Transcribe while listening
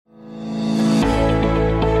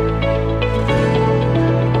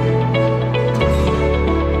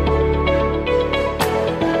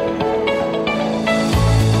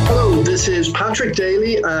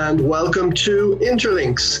welcome to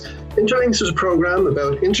Interlinks. Interlinks is a program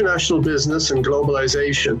about international business and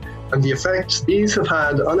globalization and the effects these have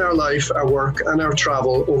had on our life, our work, and our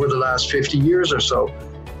travel over the last 50 years or so.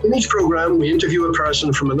 In each program, we interview a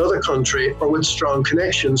person from another country or with strong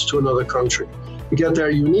connections to another country. We get their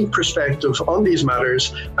unique perspective on these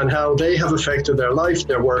matters and how they have affected their life,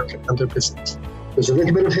 their work, and their business. There's a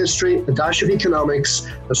little bit of history, a dash of economics,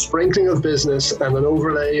 a sprinkling of business, and an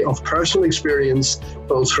overlay of personal experience,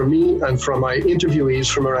 both from me and from my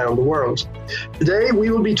interviewees from around the world. Today,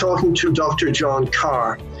 we will be talking to Dr. John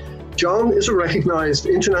Carr. John is a recognized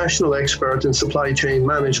international expert in supply chain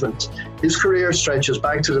management. His career stretches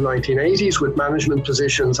back to the 1980s with management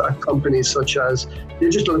positions at companies such as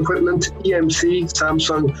Digital Equipment, EMC,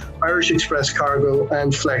 Samsung, Irish Express Cargo,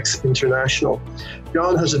 and Flex International.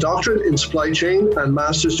 John has a doctorate in supply chain and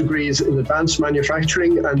master's degrees in advanced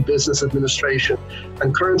manufacturing and business administration,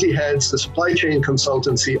 and currently heads the supply chain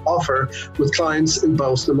consultancy Offer with clients in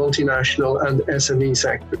both the multinational and SME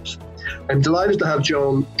sectors. I'm delighted to have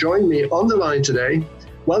John join me on the line today.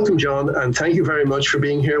 Welcome, John, and thank you very much for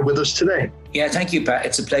being here with us today. Yeah, thank you, Pat.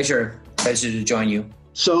 It's a pleasure to join you.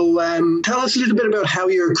 So tell us a little bit about how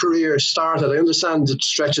your career started. I understand it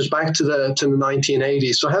stretches back to the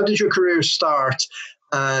 1980s. So how did your career start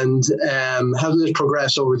and how did it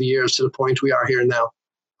progress over the years to the point we are here now?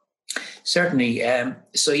 Certainly.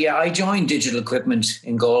 I joined Digital Equipment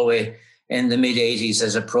in Galway in the mid-80s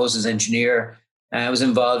as a process engineer. I was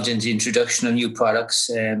involved in the introduction of new products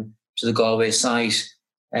to the Galway site.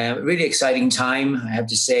 Really exciting time, I have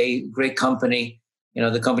to say. Great company.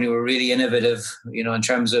 The company were really innovative, in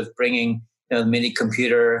terms of bringing, the mini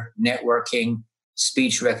computer, networking,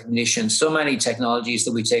 speech recognition, so many technologies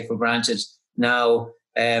that we take for granted now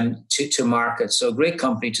to market. So a great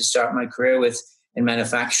company to start my career with in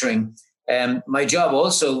manufacturing. My job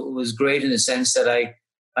also was great in the sense that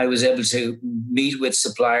I was able to meet with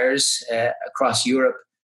suppliers across Europe.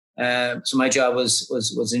 So my job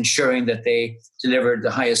was ensuring that they delivered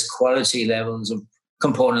the highest quality levels of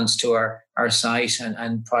components to our site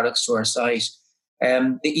and products to our site.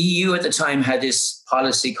 The EU at the time had this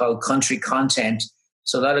policy called country content.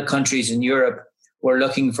 So a lot of countries in Europe were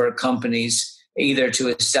looking for companies either to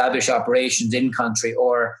establish operations in country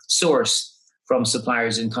or source from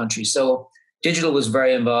suppliers in country. So Digital was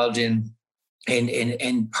very involved in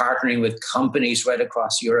partnering with companies right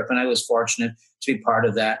across Europe, and I was fortunate to be part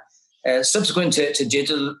of that. Subsequent to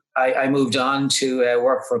Digital, I moved on to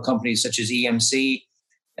work for companies such as EMC,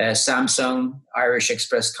 Samsung, Irish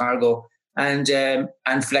Express Cargo, and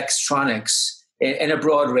Flextronics in a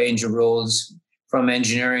broad range of roles, from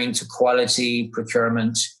engineering to quality,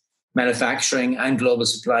 procurement, manufacturing, and global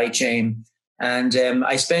supply chain. And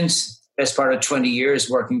I spent best part of 20 years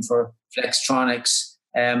working for Flextronics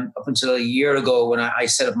up until a year ago when I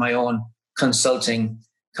set up my own consulting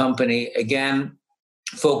company, again,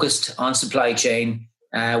 focused on supply chain,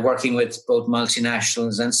 working with both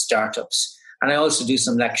multinationals and startups. And I also do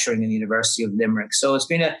some lecturing in the University of Limerick. So it's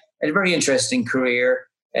been a very interesting career.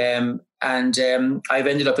 And I've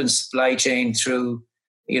ended up in supply chain through,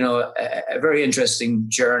 a very interesting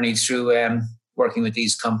journey through working with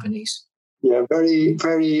these companies. Yeah, very,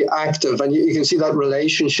 very active. And you can see that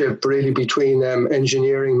relationship really between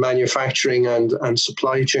engineering, manufacturing and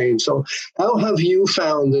supply chain. So how have you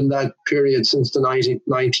found in that period since the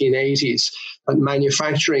 1980s that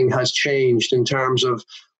manufacturing has changed in terms of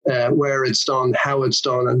where it's done, how it's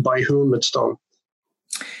done, and by whom it's done?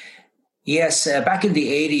 Yes, back in the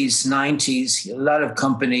 80s, 90s, a lot of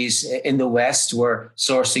companies in the West were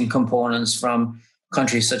sourcing components from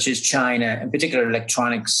countries such as China, in particular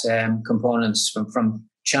electronics components from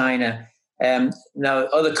China. Now,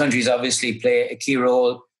 other countries obviously play a key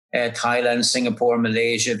role. Thailand, Singapore,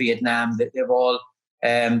 Malaysia, Vietnam, they've all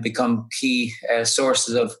become key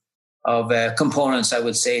sources of components, I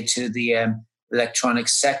would say, to the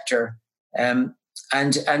electronics sector. And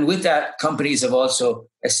with that, companies have also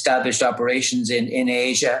established operations in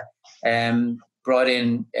Asia, brought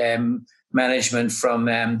in management from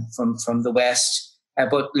the West.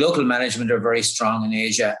 But local management are very strong in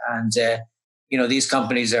Asia, and these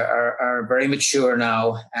companies are very mature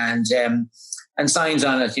now, and signs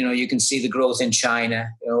on it. You can see the growth in China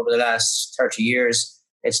over the last 30 years.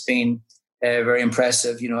 It's been very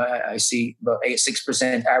impressive. I see about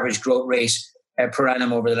 6% average growth rate per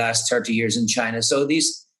annum over the last 30 years in China. So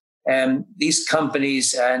these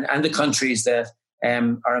companies and the countries that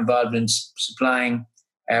are involved in supplying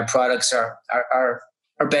products are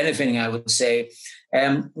benefiting, I would say.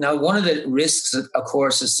 Now, one of the risks, of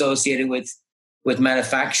course, associated with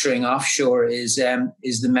manufacturing offshore is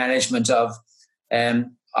the management of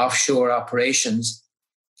offshore operations.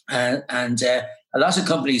 And a lot of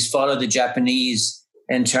companies follow the Japanese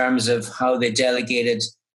in terms of how they delegated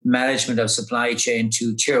management of supply chain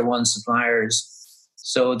to tier one suppliers.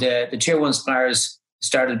 So the tier one suppliers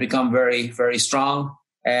started to become very, very strong.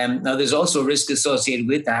 Now there's also risk associated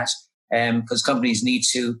with that because companies need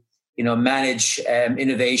to, manage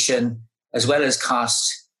innovation as well as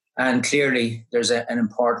cost. And clearly there's an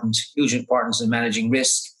huge importance in managing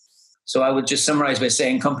risk. So I would just summarize by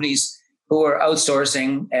saying companies who are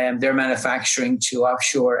outsourcing their manufacturing to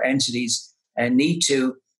offshore entities need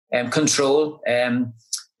to control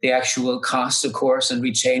the actual cost, of course, and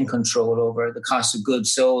retain control over the cost of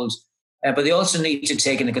goods sold. But they also need to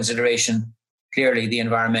take into consideration, clearly, the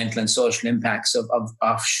environmental and social impacts of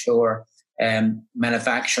offshore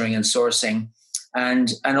manufacturing and sourcing,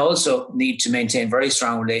 and also need to maintain very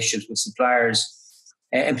strong relationships with suppliers,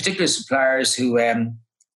 in particular suppliers who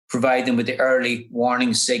provide them with the early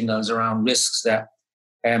warning signals around risks that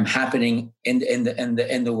happening in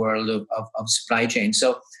the world of supply chain.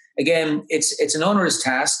 So again, it's an onerous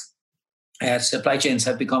task. Supply chains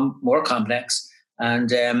have become more complex, and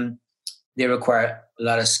they require a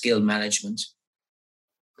lot of skill management.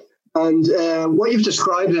 And what you've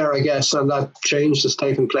described there, I guess, and that change that's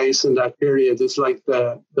taken place in that period is like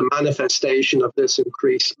the manifestation of this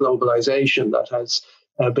increased globalization that has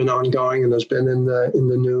been ongoing and has been in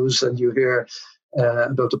the news, and you hear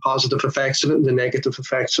about the positive effects of it and the negative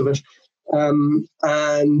effects of it. And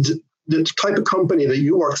the type of company that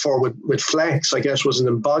you worked for with Flex, I guess, was an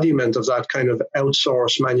embodiment of that kind of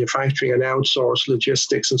outsourced manufacturing and outsourced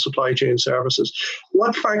logistics and supply chain services.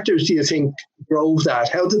 What factors do you think drove that?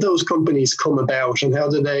 How did those companies come about, and how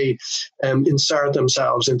did they insert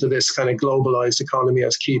themselves into this kind of globalized economy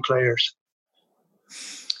as key players?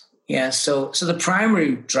 Yeah, so the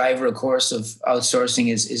primary driver, of course, of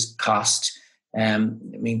outsourcing is cost.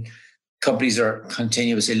 Companies are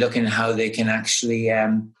continuously looking at how they can actually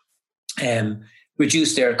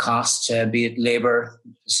reduce their costs, be it labor,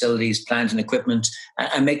 facilities, plant and equipment,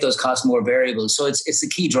 and make those costs more variable. So it's the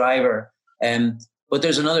key driver. But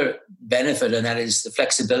there's another benefit, and that is the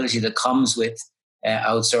flexibility that comes with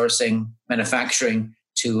outsourcing manufacturing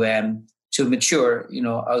to mature,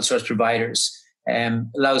 outsourced providers.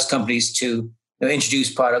 Allows companies to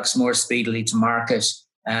introduce products more speedily to market,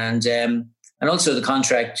 and also the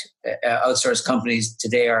contract outsourced companies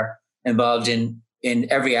today are involved in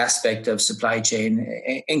every aspect of supply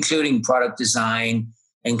chain, including product design,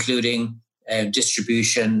 including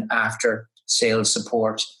distribution, after sales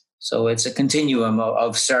support. So it's a continuum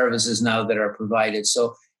of services now that are provided.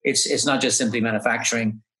 So it's not just simply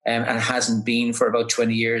manufacturing, and it hasn't been for about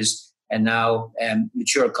 20 years. And now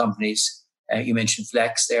mature companies. You mentioned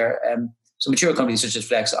Flex there. So mature companies such as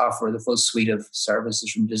Flex offer the full suite of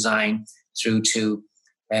services from design through to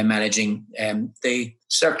managing the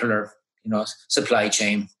circular, supply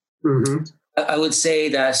chain. Mm-hmm. I would say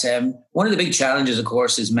that one of the big challenges, of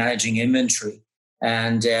course, is managing inventory.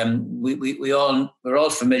 And we're all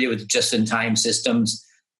familiar with the just-in-time systems,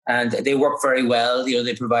 and they work very well.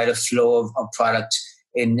 They provide a flow of product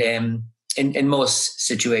in most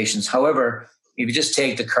situations. However, if you just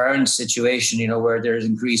take the current situation, where there's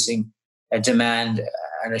increasing demand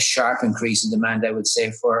and a sharp increase in demand, I would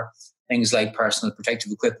say, for things like personal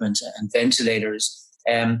protective equipment and ventilators,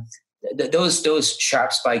 those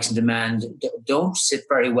sharp spikes in demand don't sit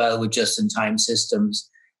very well with just-in-time systems.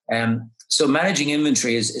 So managing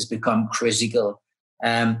inventory has become critical.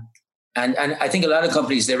 And I think a lot of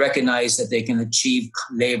companies, they recognize that they can achieve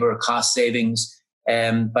labor cost savings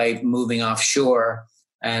by moving offshore.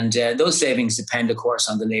 And those savings depend, of course,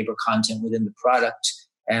 on the labor content within the product.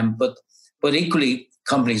 But equally,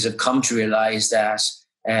 companies have come to realize that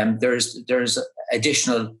there's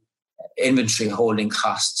additional inventory holding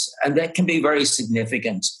costs, and that can be very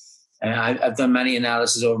significant. I've done many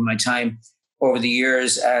analyses over my time over the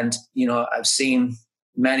years, and I've seen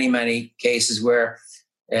many cases where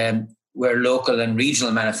local and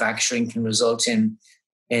regional manufacturing can result in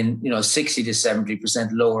 60 to 70%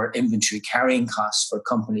 lower inventory carrying costs for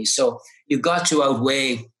companies. So you've got to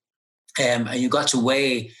outweigh and you've got to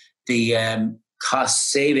weigh the cost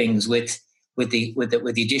savings with the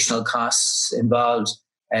additional costs involved,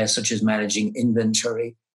 such as managing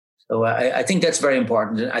inventory. So I think that's very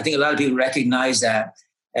important. And I think a lot of people recognize that.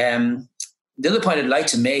 The other point I'd like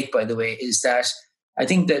to make, by the way, is that I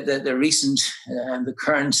think that the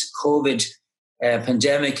current COVID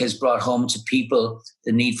pandemic has brought home to people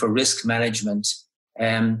the need for risk management.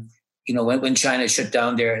 When China shut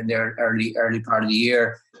down in their early part of the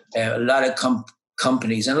year, a lot of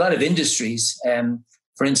companies and a lot of industries,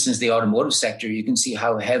 for instance, the automotive sector, you can see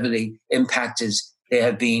how heavily impacted they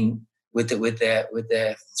have been with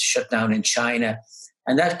the shutdown in China.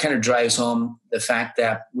 And that kind of drives home the fact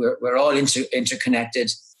that we're all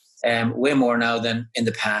interconnected, way more now than in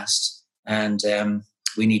the past. And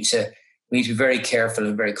we need to be very careful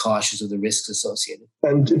and very cautious of the risks associated.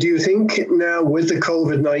 And do you think now with the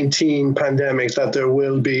COVID-19 pandemic that there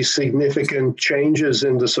will be significant changes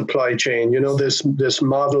in the supply chain? This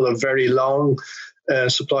model of very long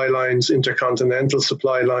supply lines, intercontinental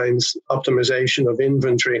supply lines, optimization of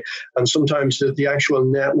inventory, and sometimes the actual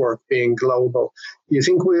network being global. Do you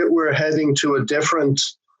think we're heading to a different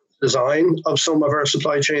design of some of our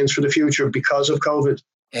supply chains for the future because of COVID?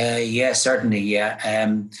 Yeah, certainly. Yeah.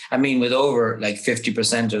 With over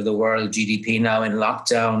 50% of the world GDP now in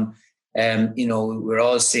lockdown, we're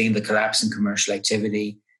all seeing the collapse in commercial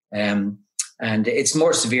activity. And it's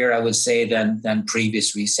more severe, I would say, than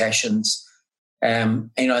previous recessions.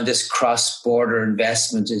 This cross-border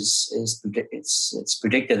investment it's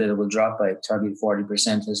predicted that it will drop by 30 to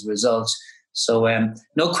 40% as a result. So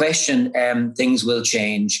no question, things will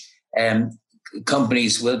change.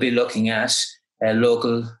 Companies will be looking at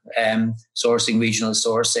local sourcing, regional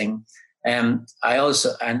sourcing. I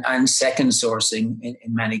also and second sourcing in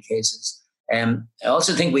many cases. I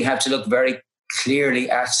also think we have to look very clearly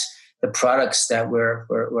at the products that we're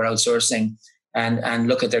outsourcing and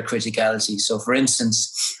look at their criticality. So, for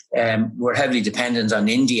instance, we're heavily dependent on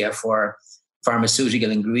India for pharmaceutical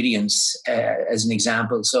ingredients, as an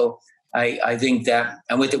example. So, I think that,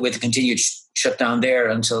 and with the continued shutdown there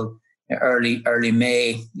until early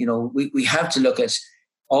May, we have to look at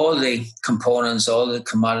all the components, all the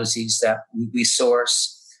commodities that we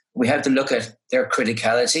source. We have to look at their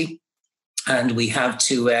criticality, and we have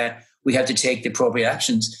to take the appropriate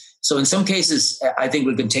actions. So in some cases, I think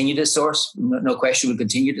we'll continue to source. No question, we'll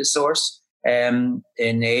continue to source in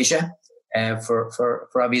Asia for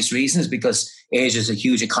obvious reasons, because Asia is a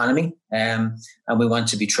huge economy, and we want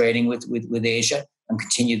to be trading with Asia and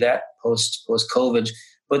continue that post-COVID.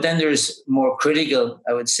 But then there's more critical,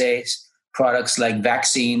 I would say, products like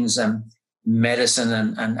vaccines and medicine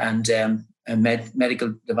and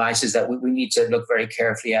medical devices that we need to look very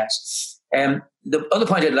carefully at. The other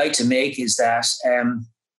point I'd like to make is that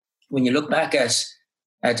when you look back at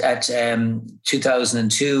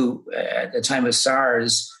 2002, at the time of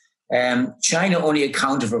SARS, China only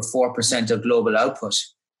accounted for 4% of global output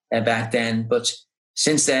back then. But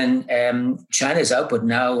since then, China's output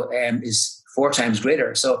now is 4 times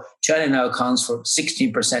greater. So China now accounts for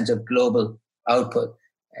 16% of global output.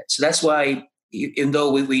 So that's why, even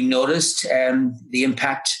though we noticed the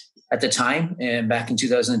impact at the time, back in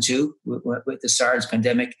 2002 with the SARS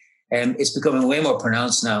pandemic, it's becoming way more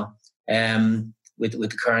pronounced now with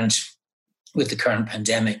the current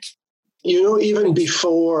pandemic. Even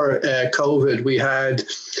before COVID, we had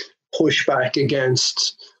pushback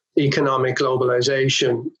against economic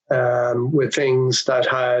globalization with things that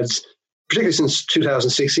had, particularly since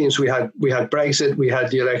 2016, so we had Brexit, we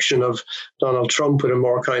had the election of Donald Trump with a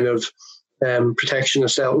more kind of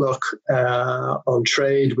protectionist outlook on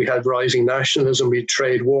trade. We had rising nationalism, we had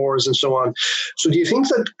trade wars and so on. So do you think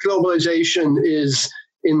that globalization is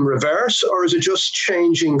in reverse, or is it just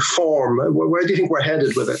changing form? Where do you think we're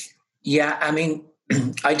headed with it? Yeah, I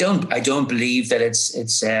don't believe that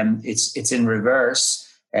it's in reverse.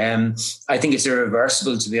 I think it's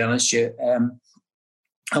irreversible, to be honest with you.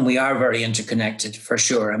 And we are very interconnected, for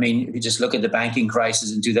sure. If you just look at the banking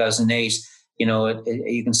crisis in 2008,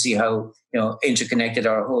 you can see how, interconnected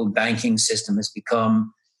our whole banking system has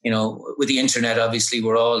become. With the internet, obviously,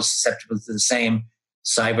 we're all susceptible to the same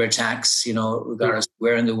cyber attacks, regardless of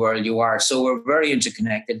where in the world you are. So we're very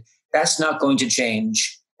interconnected. That's not going to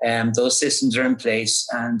change. Those systems are in place,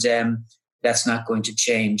 and that's not going to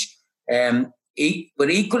change. But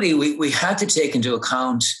equally, we had to take into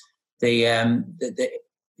account the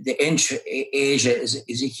Asia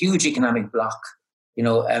is a huge economic bloc.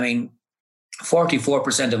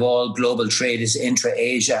 44% of all global trade is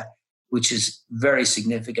intra-Asia, which is very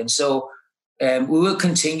significant. So we will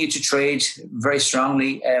continue to trade very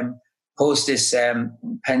strongly post this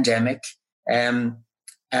pandemic. So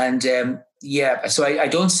I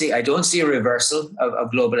don't see a reversal of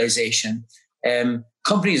globalization.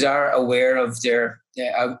 Companies are aware of their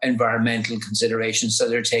environmental considerations, so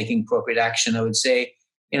they're taking appropriate action, I would say.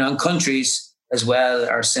 And countries as well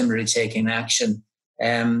are similarly taking action.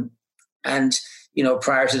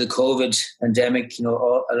 Prior to the COVID pandemic, a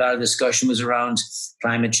lot of discussion was around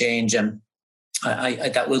climate change, and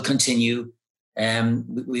that will continue.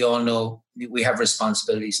 We all know we have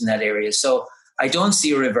responsibilities in that area. So I don't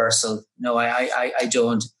see a reversal. No, I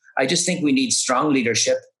don't. I just think we need strong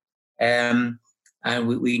leadership, and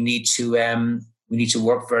we need to we need to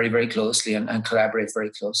work very, very closely and collaborate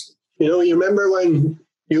very closely. You remember when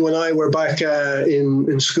you and I were back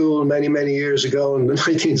in school many, many years ago in the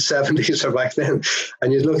 1970s or back then,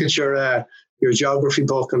 and you'd look at your geography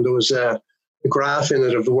book, and there was a graph in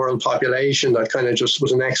it of the world population that kind of just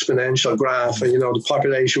was an exponential graph. And, the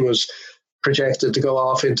population was projected to go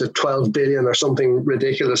off into 12 billion or something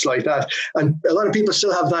ridiculous like that. And a lot of people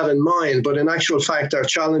still have that in mind, but in actual fact, our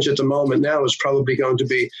challenge at the moment now is probably going to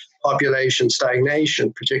be population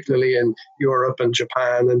stagnation, particularly in Europe and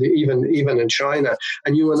Japan and even in China.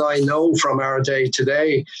 And you and I know from our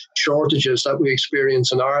day-to-day shortages that we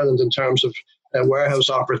experience in Ireland in terms of warehouse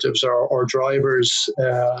operatives or drivers,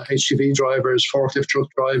 HGV drivers, forklift truck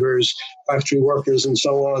drivers, factory workers, and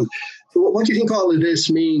so on. What do you think all of this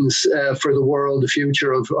means for the world, the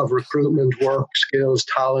future of recruitment, work, skills,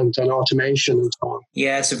 talent, and automation, and so on?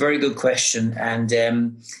 Yeah, it's a very good question, and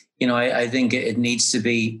I think it needs to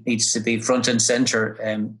be front and center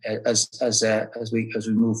as we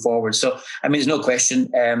move forward. So, I mean, there's no question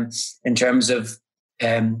in terms of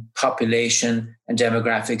population and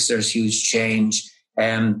demographics, there's huge change.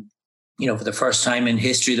 For the first time in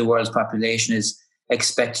history, the world's population is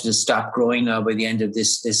expected to stop growing now by the end of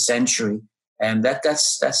this century, and that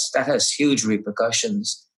has huge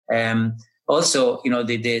repercussions. Also,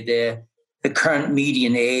 the current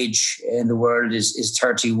median age in the world is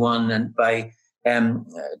 31, and by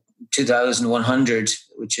 2100,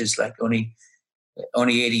 which is like only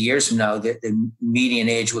 80 years from now, the median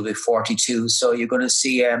age will be 42. So you're going to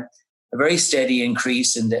see a very steady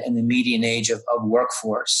increase in the median age of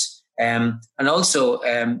workforce. And also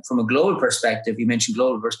from a global perspective, you mentioned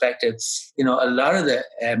global perspective, a lot of the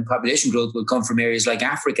population growth will come from areas like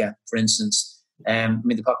Africa, for instance.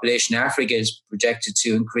 The population in Africa is projected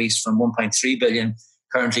to increase from 1.3 billion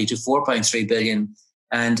currently to 4.3 billion.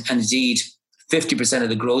 And indeed, 50% of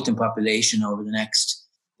the growth in population over the next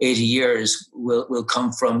 80 years will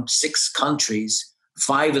come from 6 countries.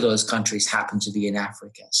 5 of those countries happen to be in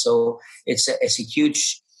Africa. So it's a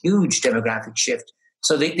huge demographic shift.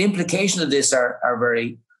 So the implications of this are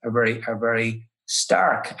very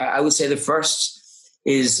stark. I would say the first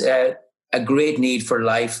is a great need for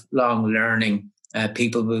lifelong learning.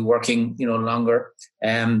 People will be working, longer,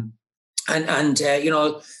 and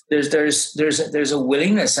there's a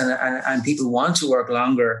willingness and people want to work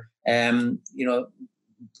longer. The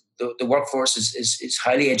workforce is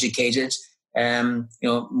highly educated.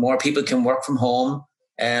 More people can work from home.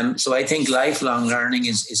 So I think lifelong learning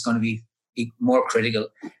is going to be more critical.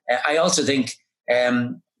 I also think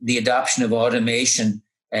the adoption of automation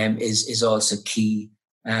is also key,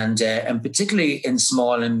 and particularly in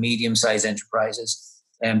small and medium-sized enterprises.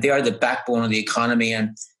 They are the backbone of the economy,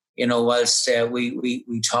 and whilst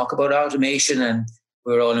we talk about automation and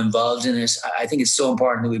we're all involved in it, I think it's so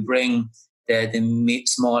important that we bring the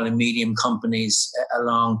small and medium companies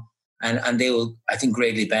along, and they will, I think,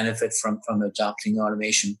 greatly benefit from adopting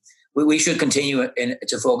automation. We should continue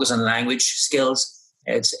to focus on language skills.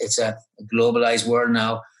 It's a globalized world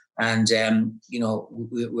now, and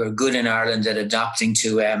we're good in Ireland at adapting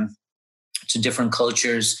to different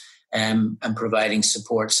cultures and providing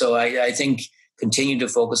support. So I think continue to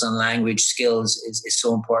focus on language skills is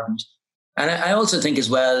so important. And I also think as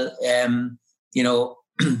well,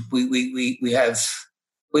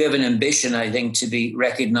 we have an ambition, I think, to be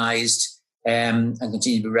recognised and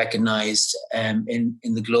continue to be recognised in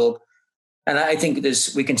the globe. And I think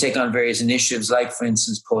we can take on various initiatives, like, for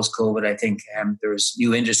instance, post-COVID. I think there's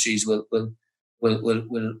new industries will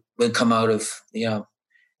come out of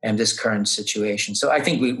this current situation. So I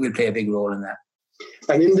think we'll play a big role in that.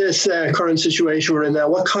 And in this current situation we're in now,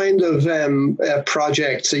 what kind of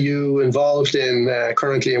projects are you involved in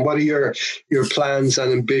currently, and what are your plans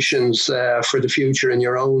and ambitions for the future in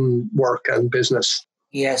your own work and business?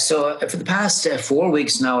 Yeah, so for the past 4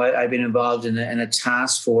 weeks now, I've been involved in a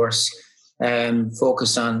task force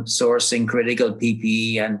focused on sourcing critical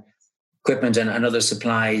PPE and equipment and other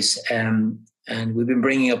supplies. And we've been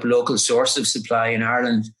bringing up local source of supply in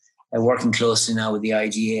Ireland, working closely now with the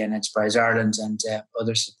IGA and Enterprise Ireland and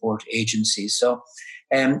other support agencies. So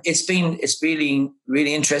it's been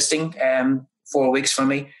really interesting 4 weeks for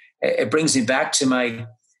me. It brings me back to my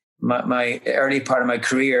early part of my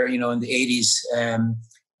career, in the 80s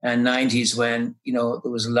and 90s, when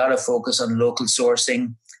there was a lot of focus on local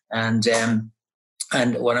sourcing, and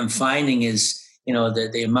what I'm finding is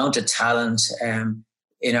the amount of talent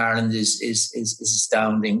in Ireland is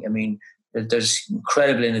astounding. I mean, there's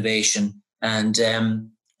incredible innovation, and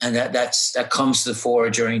that comes to the fore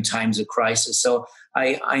during times of crisis. So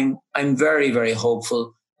I'm very, very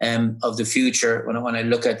hopeful of the future when I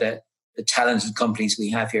look at the talented companies we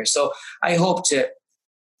have here. So I hope to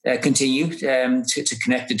continue to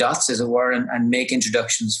connect the dots, as it were, and make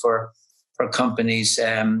introductions for companies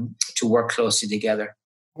to work closely together.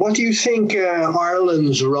 What do you think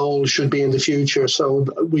Ireland's role should be in the future? So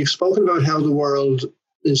we've spoken about how the world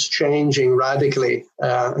is changing radically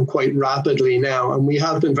and quite rapidly now, and we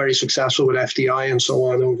have been very successful with FDI and so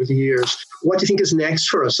on over the years. What do you think is next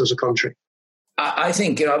for us as a country? I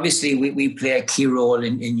think obviously we play a key role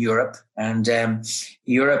in Europe, and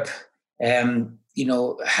Europe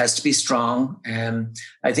has to be strong.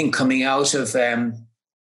 I think coming out of the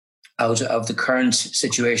current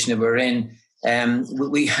situation that we're in,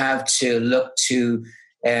 we have to look to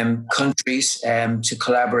countries to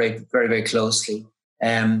collaborate very, very closely.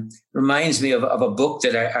 Reminds me of a book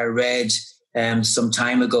that I read some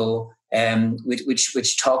time ago,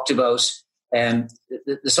 which talked about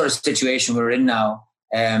the sort of situation we're in now,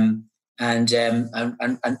 and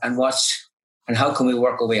how can we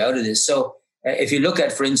work our way out of this. So if you look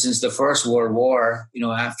at, for instance, the First World War,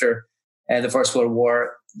 after the First World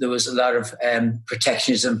War, there was a lot of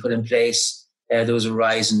protectionism put in place. There was a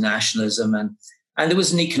rise in nationalism, and there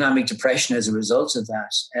was an economic depression as a result of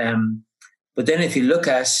that. But then if you look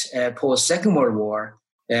at post-Second World War,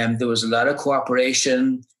 there was a lot of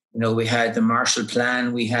cooperation. We had the Marshall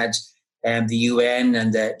Plan, we had the UN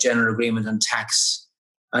and the General Agreement on Tax,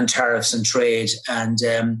 on Tariffs and Trade. And,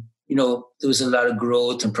 there was a lot of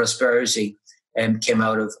growth and prosperity came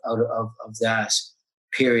out of that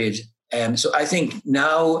period. So I think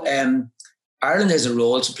now Ireland has a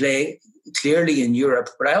role to play clearly in Europe,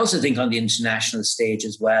 but I also think on the international stage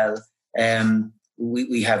as well,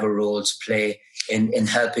 we have a role to play in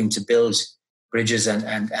helping to build bridges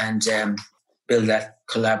and build that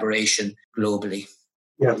collaboration globally.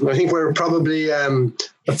 Yeah, I think we're probably a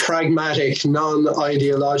pragmatic,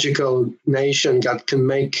 non-ideological nation that can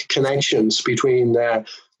make connections between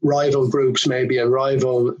rival groups maybe and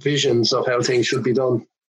rival visions of how things should be done.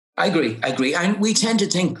 I agree. And we tend to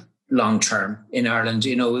think long-term in Ireland.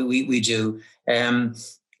 We do.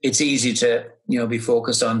 It's easy to, be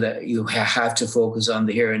focused on you have to focus on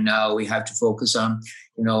the here and now. We have to focus on,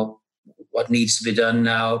 what needs to be done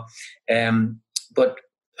now. But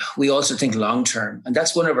we also think long-term, and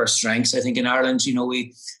that's one of our strengths. I think in Ireland,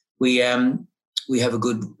 we have a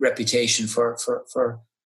good reputation for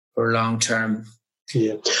long-term.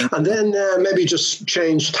 Yeah, and then maybe just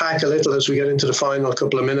change tack a little as we get into the final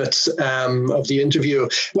couple of minutes of the interview.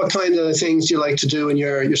 What kind of things do you like to do in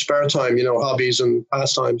your spare time? Hobbies and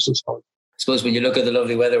pastimes and so on. I suppose when you look at the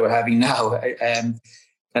lovely weather we're having now,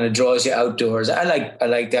 kind of draws you outdoors. I like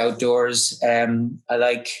the outdoors. I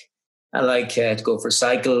like to go for a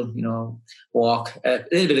cycle. Walk, a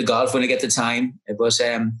little bit of golf when I get the time. But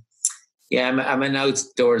I'm an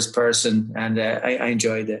outdoors person, and I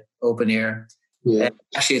enjoy the open air. Yeah.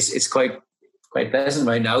 Actually, it's quite pleasant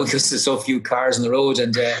right now because there's so few cars on the road,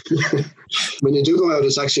 and when you do go out,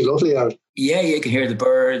 it's actually lovely out. Yeah, you can hear the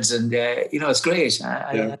birds, and it's great.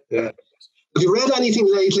 Yeah. Have you read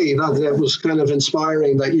anything lately that was kind of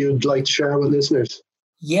inspiring that you'd like to share with listeners?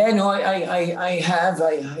 Yeah, no, I have.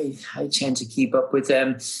 I tend to keep up with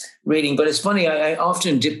reading, but it's funny. I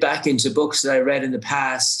often dip back into books that I read in the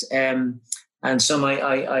past. And some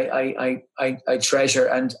I treasure.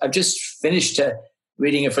 And I've just finished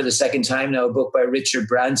reading it for the second time now, a book by Richard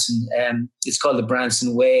Branson. It's called The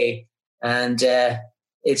Branson Way. And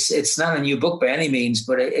it's not a new book by any means,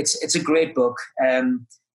 but it's a great book.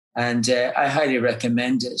 And I highly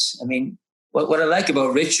recommend it. I mean, what I like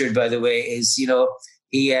about Richard, by the way, is,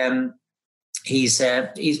 he's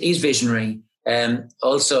visionary.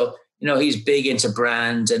 Also, he's big into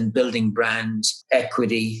brand and building brand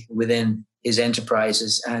equity within his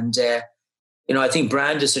enterprises. And, I think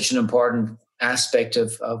brand is such an important aspect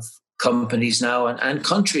of companies now and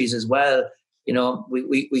countries as well.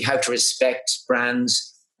 We have to respect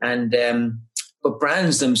brands, and but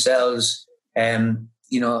brands themselves, they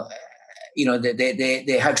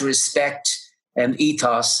have to respect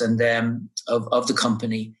ethos and of the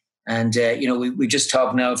company. And, we just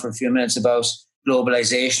talked now for a few minutes about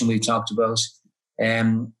globalization. We've talked about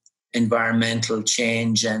environmental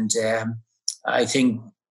change, and I think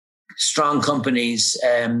strong companies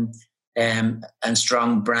and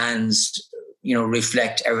strong brands,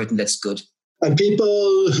 reflect everything that's good. And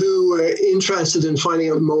people who are interested in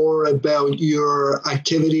finding out more about your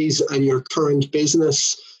activities and your current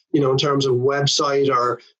business, in terms of website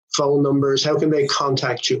or phone numbers, how can they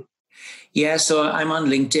contact you? Yeah, so I'm on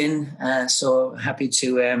LinkedIn. So happy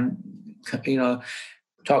to,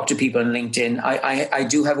 talk to people on LinkedIn. I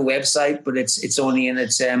do have a website, but it's only in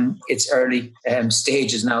its early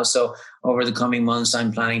stages now. So over the coming months,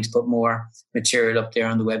 I'm planning to put more material up there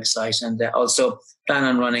on the website, and also plan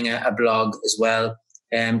on running a blog as well,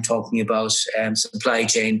 talking about supply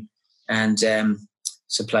chain and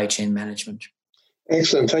supply chain management.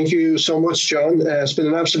 Excellent. Thank you so much, John. It's been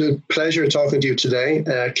an absolute pleasure talking to you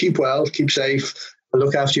today. Keep well, keep safe, and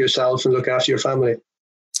look after yourself and look after your family.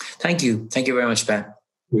 Thank you. Thank you very much, Ben.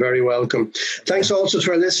 Very welcome. Thanks also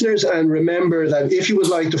to our listeners. And remember that if you would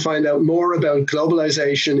like to find out more about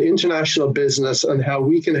globalization, international business, and how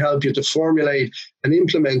we can help you to formulate and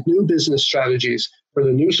implement new business strategies for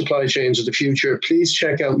the new supply chains of the future, please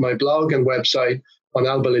check out my blog and website on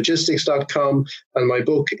albalogistics.com and my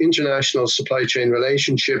book, International Supply Chain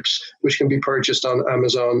Relationships, which can be purchased on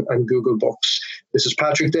Amazon and Google Books. This is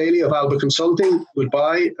Patrick Daly of Alba Consulting.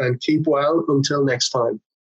 Goodbye and keep well until next time.